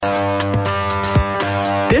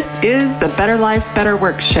the Better Life, Better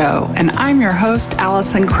Work show, and I'm your host,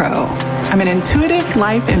 Allison Crow. I'm an intuitive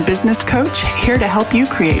life and business coach here to help you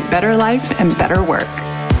create better life and better work.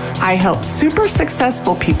 I help super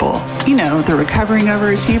successful people, the recovering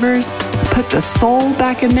overachievers, put the soul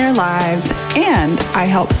back in their lives, and I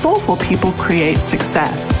help soulful people create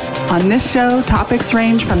success. On this show, topics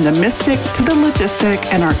range from the mystic to the logistic,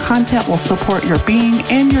 and our content will support your being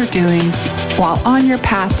and your doing while on your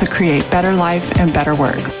path to create better life and better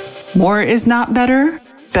work. More is not better.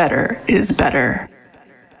 Better is better.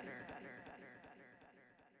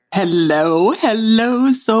 Hello,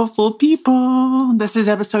 soulful people. This is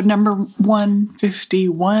episode number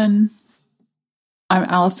 151. I'm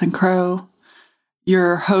Allison Crow,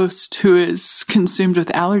 your host who is consumed with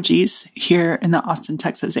allergies here in the Austin,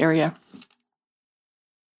 Texas area.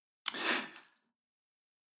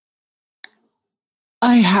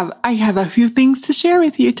 I have a few things to share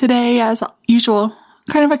with you today, as usual.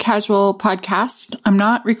 Kind of a casual podcast. I'm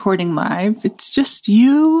not recording live. It's just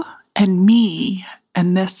you and me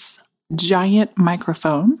and this giant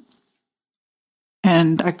microphone.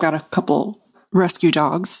 And I've got a couple rescue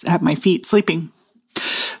dogs at my feet sleeping.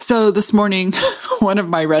 So this morning, one of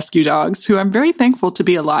my rescue dogs, who I'm very thankful to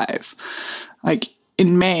be alive, like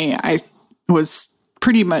in May, I was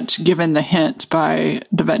pretty much given the hint by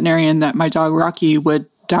the veterinarian that my dog Rocky would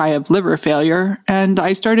die of liver failure. And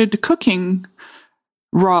I started cooking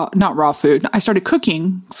not raw food. I started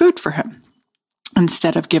cooking food for him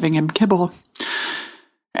instead of giving him kibble.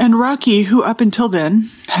 And Rocky, who up until then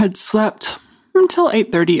had slept until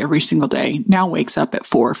 8:30 every single day, now wakes up at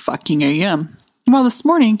 4 fucking a.m. Well, this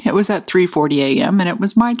morning it was at 3:40 a.m. and it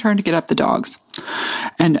was my turn to get up the dogs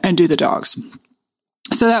and do the dogs.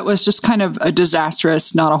 So that was just kind of a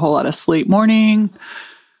disastrous, not a whole lot of sleep morning.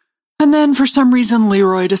 And then for some reason,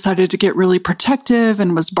 Leroy decided to get really protective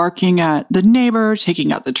and was barking at the neighbor,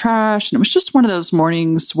 taking out the trash. And it was just one of those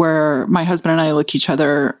mornings where my husband and I look at each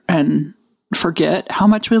other and forget how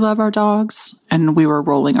much we love our dogs. And we were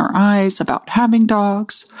rolling our eyes about having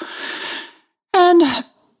dogs. And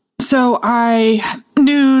so I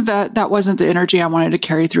knew that that wasn't the energy I wanted to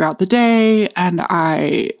carry throughout the day. And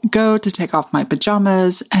I go to take off my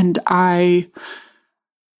pajamas and I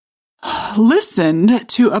listened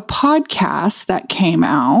to a podcast that came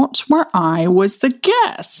out where I was the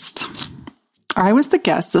guest. I was the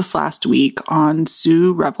guest this last week on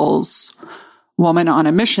Sue Revel's Woman on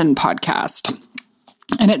a Mission podcast.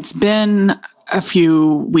 And it's been a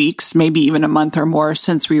few weeks, maybe even a month or more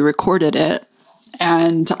since we recorded it.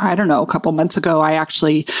 And I don't know, a couple months ago, I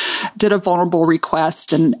actually did a vulnerable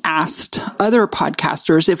request and asked other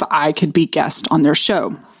podcasters if I could be guest on their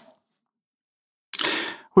show,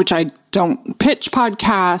 which I don't pitch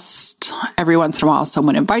podcast. Every once in a while,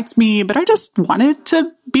 someone invites me, but I just wanted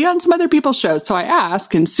to be on some other people's shows. So I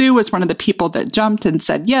asked, and Sue was one of the people that jumped and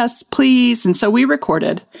said, yes, please. And so we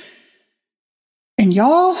recorded. And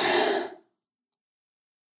y'all,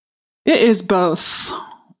 it is both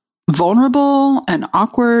vulnerable and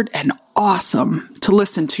awkward and awesome to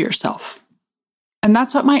listen to yourself. And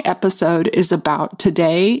that's what my episode is about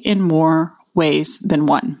today in more ways than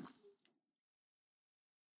one.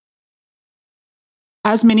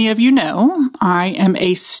 As many of you know, I am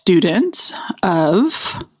a student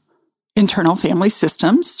of internal family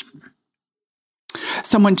systems.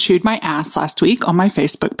 Someone chewed my ass last week on my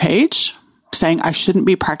Facebook page, saying I shouldn't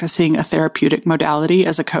be practicing a therapeutic modality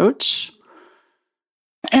as a coach.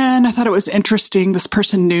 And I thought it was interesting. This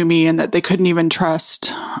person knew me and that they couldn't even trust,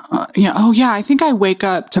 I think I wake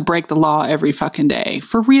up to break the law every fucking day.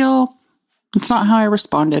 For real, it's not how I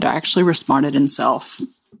responded. I actually responded in self.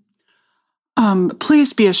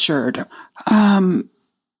 Please be assured, I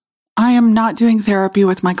am not doing therapy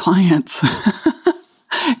with my clients.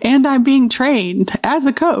 And I'm being trained as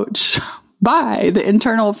a coach by the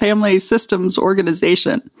Internal Family Systems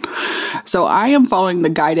Organization. So I am following the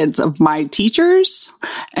guidance of my teachers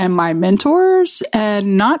and my mentors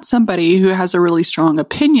and not somebody who has a really strong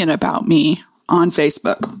opinion about me on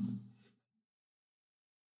Facebook.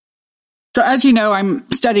 So as you know, I'm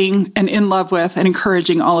studying and in love with and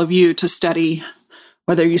encouraging all of you to study,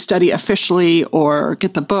 whether you study officially or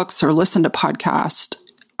get the books or listen to podcasts.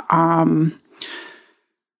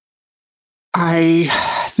 I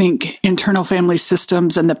think internal family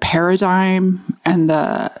systems and the paradigm and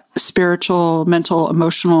the spiritual, mental,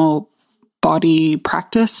 emotional body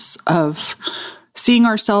practice of seeing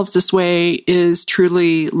ourselves this way is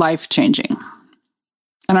truly life-changing.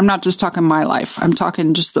 And I'm not just talking my life. I'm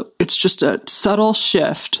talking it's just a subtle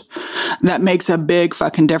shift that makes a big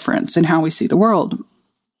fucking difference in how we see the world.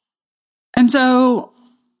 And so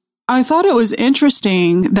I thought it was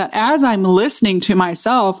interesting that as I'm listening to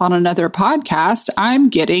myself on another podcast, I'm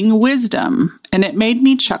getting wisdom. And it made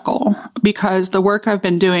me chuckle because the work I've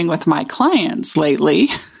been doing with my clients lately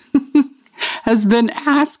has been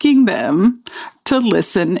asking them to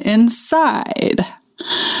listen inside.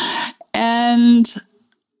 And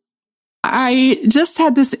I just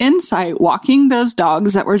had this insight walking those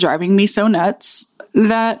dogs that were driving me so nuts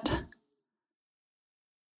that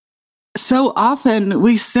so often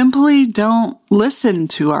we simply don't listen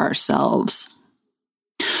to ourselves.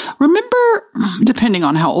 Remember, depending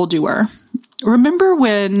on how old you were, remember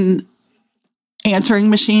when answering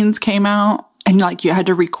machines came out and like you had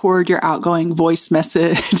to record your outgoing voice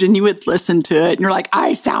message and you would listen to it and you're like,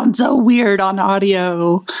 I sound so weird on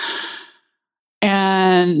audio.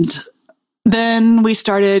 And then we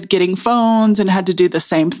started getting phones and had to do the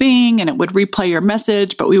same thing and it would replay your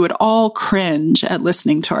message, but we would all cringe at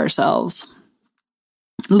listening to ourselves.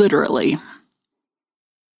 Literally.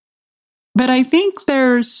 But I think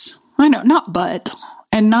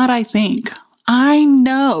I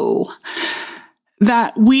know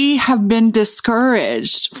that we have been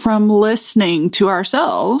discouraged from listening to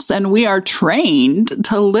ourselves, and we are trained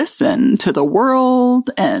to listen to the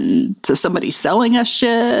world and to somebody selling us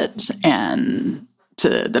shit and to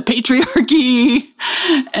the patriarchy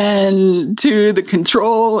and to the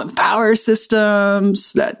control and power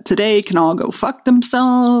systems that today can all go fuck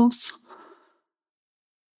themselves.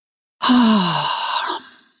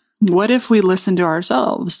 What if we listen to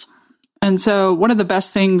ourselves? And so one of the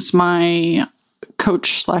best things my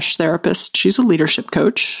coach/therapist, she's a leadership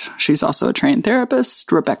coach, she's also a trained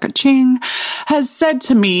therapist, Rebecca Ching, has said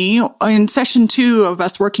to me in session 2 of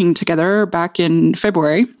us working together back in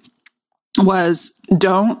February was,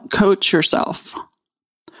 don't coach yourself.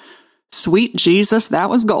 Sweet Jesus, that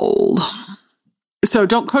was gold. So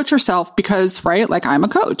don't coach yourself because, right, like I'm a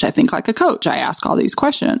coach. I think like a coach. I ask all these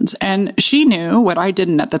questions. And she knew what I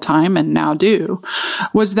didn't at the time and now do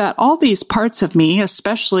was that all these parts of me,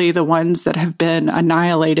 especially the ones that have been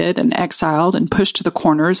annihilated and exiled and pushed to the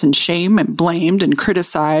corners and shamed and blamed and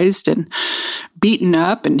criticized and beaten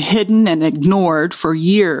up and hidden and ignored for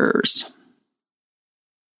years.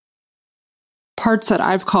 Parts that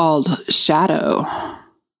I've called shadow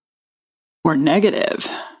or negative.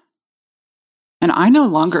 And I no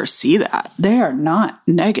longer see that. They are not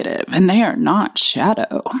negative and they are not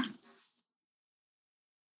shadow.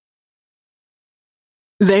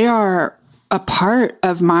 They are a part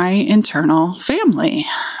of my internal family.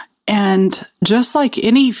 And just like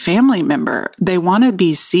any family member, they want to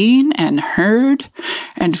be seen and heard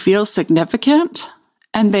and feel significant.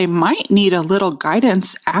 And they might need a little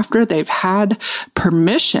guidance after they've had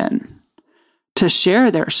permission to share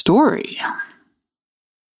their story.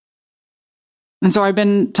 And so I've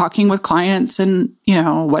been talking with clients and,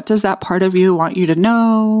 what does that part of you want you to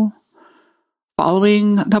know?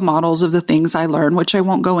 Following the models of the things I learned, which I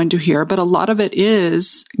won't go into here, but a lot of it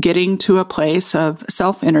is getting to a place of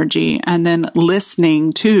self-energy and then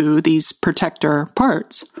listening to these protector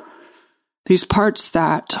parts. These parts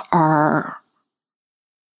that are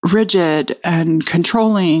rigid and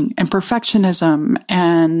controlling and perfectionism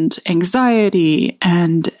and anxiety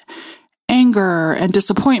and anger and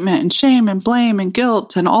disappointment and shame and blame and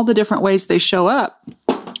guilt and all the different ways they show up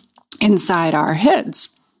inside our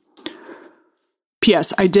heads.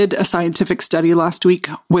 P.S. I did a scientific study last week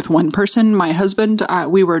with one person, my husband.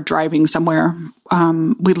 We were driving somewhere.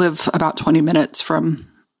 We live about 20 minutes from,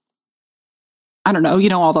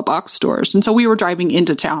 all the box stores. And so we were driving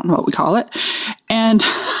into town, what we call it. And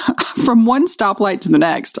from one stoplight to the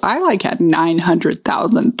next, I had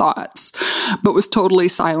 900,000 thoughts, but was totally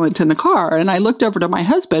silent in the car. And I looked over to my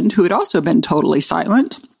husband, who had also been totally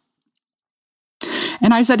silent.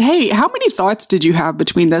 And I said, hey, how many thoughts did you have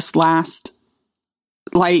between this last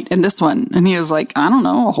light and this one? And he was like, I don't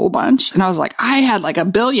know, a whole bunch. And I was like, I had like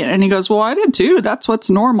 1 billion. And he goes, well, I did too. That's what's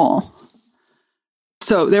normal.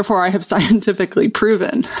 So therefore I have scientifically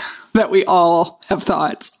proven that we all have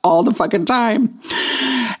thoughts all the fucking time.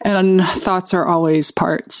 And thoughts are always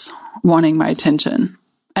parts wanting my attention,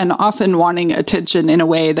 and often wanting attention in a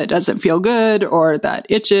way that doesn't feel good or that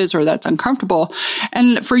itches or that's uncomfortable.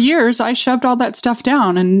 And for years I shoved all that stuff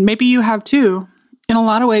down, and maybe you have too. In a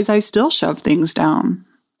lot of ways, I still shove things down,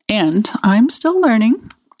 and I'm still learning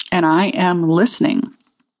and I am listening.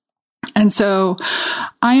 And so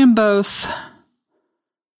I am both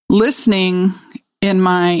listening in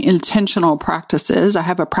my intentional practices. I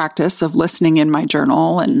have a practice of listening in my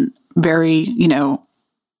journal and very,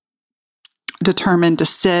 determined to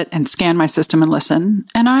sit and scan my system and listen.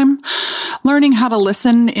 And I'm learning how to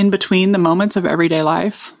listen in between the moments of everyday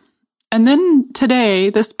life. And then today,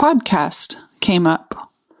 this podcast came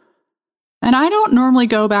up. And I don't normally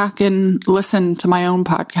go back and listen to my own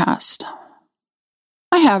podcast.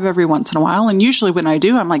 I have every once in a while, and usually when I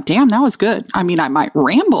do, I'm like, damn, that was good. I mean, I might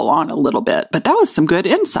ramble on a little bit, but that was some good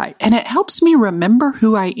insight, and it helps me remember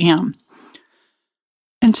who I am.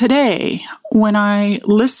 And today, when I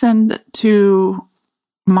listened to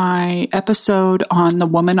my episode on the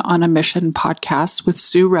Woman on a Mission podcast with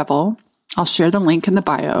Sue Revel, I'll share the link in the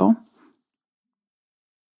bio,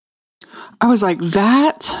 I was like,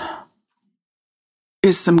 that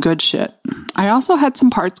is some good shit. I also had some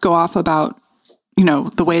parts go off about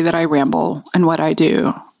the way that I ramble and what I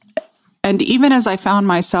do. And even as I found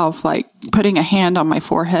myself like putting a hand on my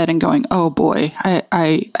forehead and going, oh boy,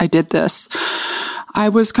 I did this, I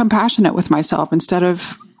was compassionate with myself instead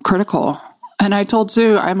of critical. And I told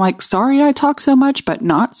Sue, I'm like, sorry I talk so much, but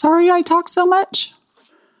not sorry I talk so much.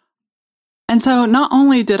 And so not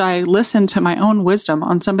only did I listen to my own wisdom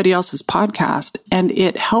on somebody else's podcast, and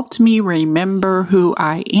it helped me remember who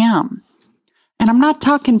I am. And I'm not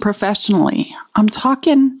talking professionally. I'm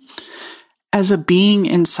talking as a being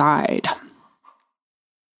inside.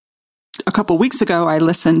 A couple weeks ago, I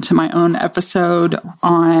listened to my own episode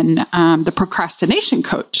on the procrastination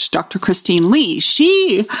coach, Dr. Christine Lee.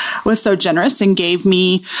 She was so generous and gave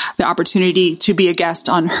me the opportunity to be a guest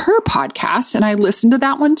on her podcast, and I listened to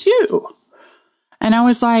that one too. And I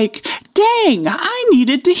was like, dang, I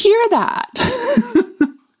needed to hear that.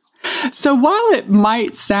 So while it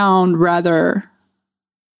might sound rather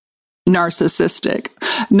narcissistic,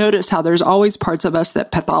 notice how there's always parts of us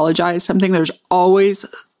that pathologize something. There's always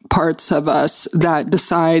parts of us that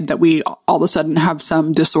decide that we all of a sudden have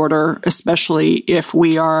some disorder, especially if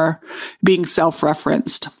we are being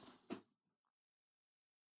self-referenced.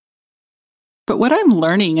 But what I'm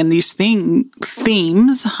learning in these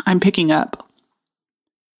themes I'm picking up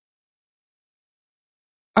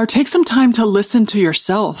are take some time to listen to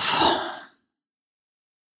yourself.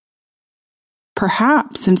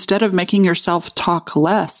 Perhaps instead of making yourself talk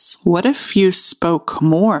less, what if you spoke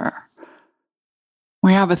more?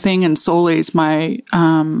 We have a thing in Solis, my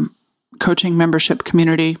coaching membership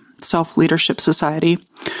community, Self-Leadership Society,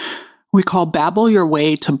 we call Babble Your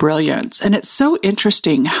Way to Brilliance. And it's so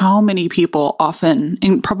interesting how many people often,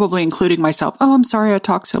 and probably including myself, oh, I'm sorry I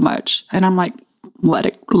talk so much. And I'm like, let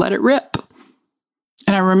it rip.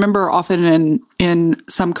 And I remember often in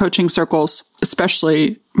some coaching circles,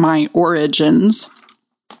 especially my origins,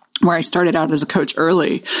 where I started out as a coach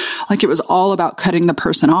early, like it was all about cutting the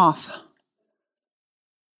person off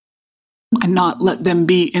and not let them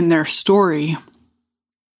be in their story.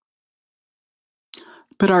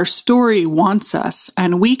 But our story wants us,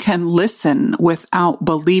 and we can listen without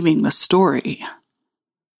believing the story.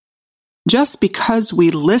 Just because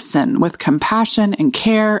we listen with compassion and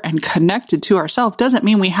care and connected to ourselves doesn't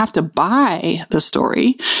mean we have to buy the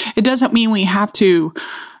story. It doesn't mean we have to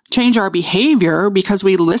change our behavior because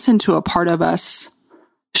we listen to a part of us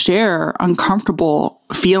share uncomfortable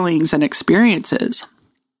feelings and experiences.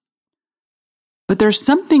 But there's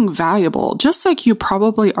something valuable, just like you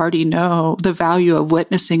probably already know the value of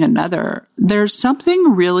witnessing another. There's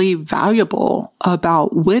something really valuable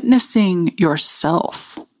about witnessing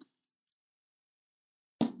yourself.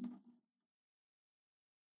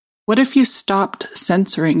 What if you stopped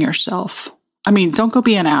censoring yourself? I mean, don't go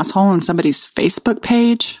be an asshole on somebody's Facebook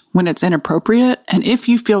page when it's inappropriate. And if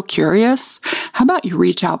you feel curious, how about you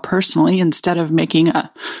reach out personally instead of making a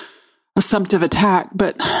assumptive attack,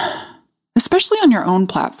 but especially on your own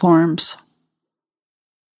platforms,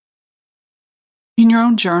 in your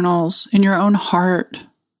own journals, in your own heart.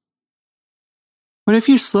 What if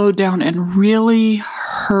you slowed down and really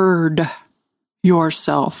heard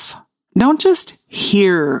yourself? Don't just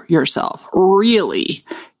hear yourself, really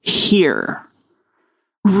hear.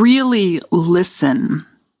 Really listen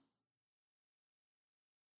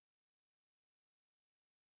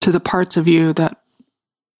to the parts of you that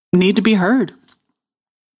need to be heard.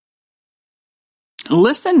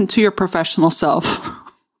 Listen to your professional self.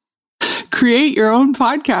 Create your own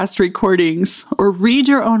podcast recordings or read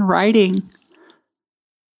your own writing.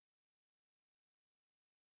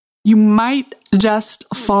 You might just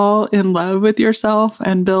fall in love with yourself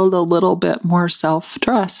and build a little bit more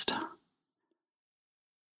self-trust.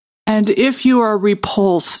 And if you are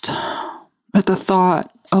repulsed at the thought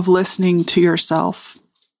of listening to yourself,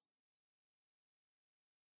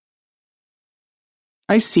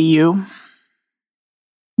 I see you.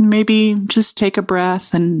 Maybe just take a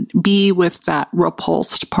breath and be with that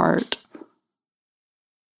repulsed part.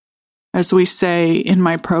 As we say in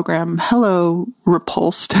my program, hello,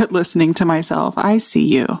 repulsed at listening to myself. I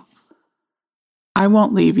see you. I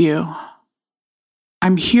won't leave you.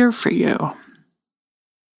 I'm here for you.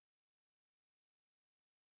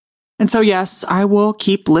 And so, yes, I will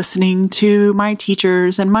keep listening to my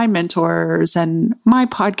teachers and my mentors and my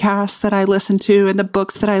podcasts that I listen to and the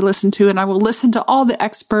books that I listen to. And I will listen to all the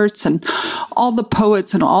experts and all the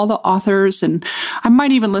poets and all the authors. And I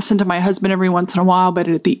might even listen to my husband every once in a while. But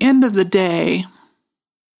at the end of the day,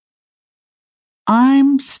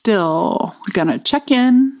 I'm still going to check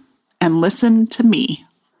in and listen to me.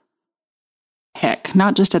 Heck,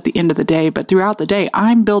 not just at the end of the day, but throughout the day,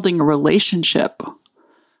 I'm building a relationship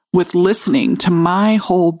with listening to my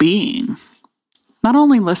whole being. Not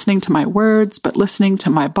only listening to my words, but listening to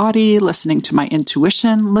my body, listening to my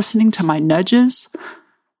intuition, listening to my nudges.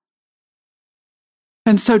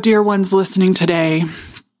 And so, dear ones listening today,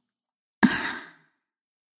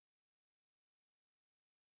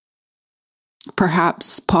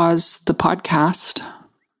 perhaps pause the podcast,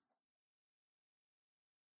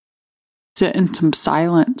 sit in some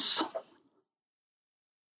silence,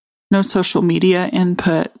 no social media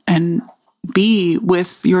input, and be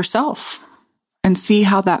with yourself and see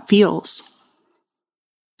how that feels.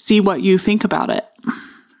 See what you think about it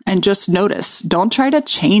and just notice. Don't try to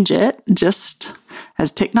change it. Just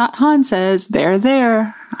as Thich Nhat Hanh says,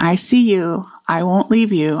 there, I see you. I won't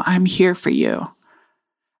leave you. I'm here for you.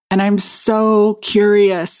 And I'm so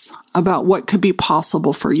curious about what could be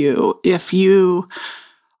possible for you if you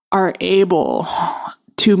are able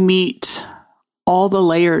to meet all the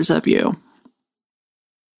layers of you.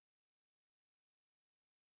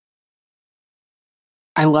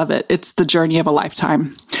 I love it. It's the journey of a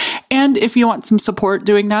lifetime. And if you want some support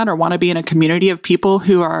doing that or want to be in a community of people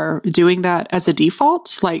who are doing that as a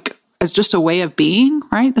default, like as just a way of being,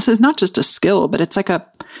 right? This is not just a skill, but it's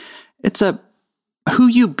a who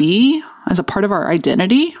you be as a part of our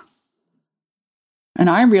identity. And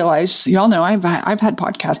I realize, y'all know, I've had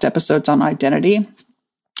podcast episodes on identity.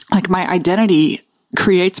 Like my identity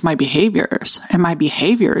creates my behaviors, and my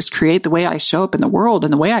behaviors create the way I show up in the world.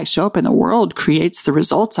 And the way I show up in the world creates the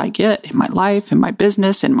results I get in my life, in my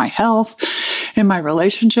business, in my health, in my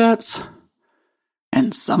relationships.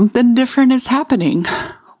 And something different is happening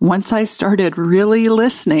once I started really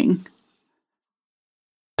listening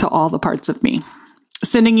to all the parts of me.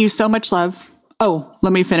 Sending you so much love. Oh,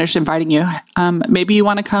 let me finish inviting you. Maybe you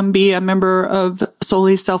want to come be a member of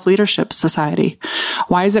Soli's Self-Leadership Society.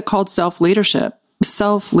 Why is it called self-leadership?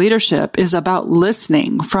 Self-leadership is about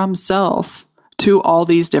listening from self to all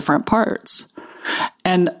these different parts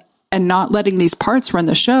and not letting these parts run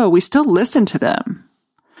the show. We still listen to them,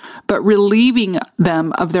 but relieving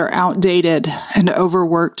them of their outdated and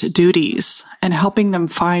overworked duties and helping them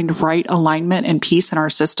find right alignment and peace in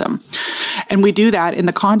our system. And we do that in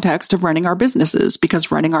the context of running our businesses,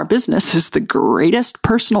 because running our business is the greatest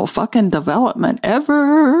personal fucking development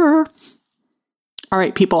ever. All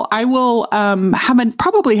right, people, I will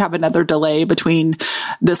probably have another delay between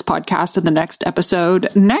this podcast and the next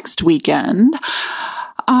episode next weekend.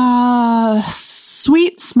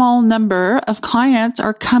 Sweet small number of clients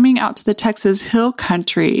are coming out to the Texas Hill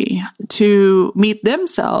Country to meet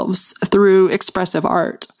themselves through expressive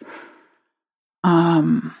art.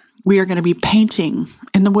 We are going to be painting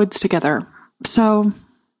in the woods together. So,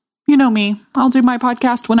 you know me, I'll do my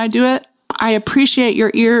podcast when I do it. I appreciate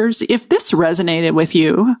your ears. If this resonated with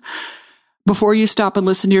you, before you stop and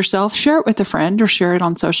listen to yourself, share it with a friend or share it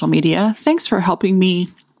on social media. Thanks for helping me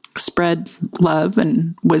spread love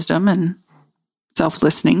and wisdom and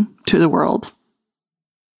self-listening to the world.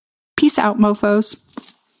 Peace out, mofos.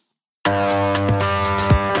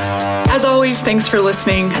 As always, thanks for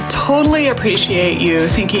listening. I totally appreciate you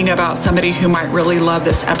thinking about somebody who might really love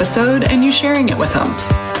this episode and you sharing it with them.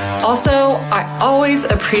 Also, I always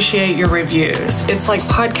appreciate your reviews. It's like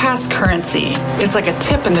podcast currency. It's like a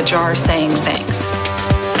tip in the jar saying thanks.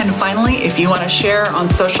 And finally, if you want to share on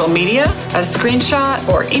social media, a screenshot,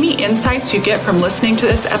 or any insights you get from listening to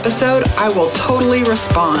this episode, I will totally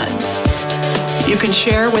respond. You can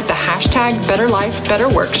share with the hashtag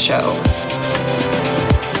BetterLifeBetterWorkShow.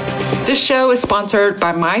 This show is sponsored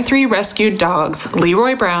by my 3 rescued dogs,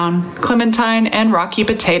 Leroy Brown, Clementine, and Rocky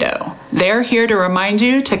Potato. They're here to remind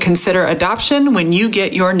you to consider adoption when you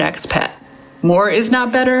get your next pet. More is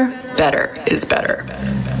not better, better is better.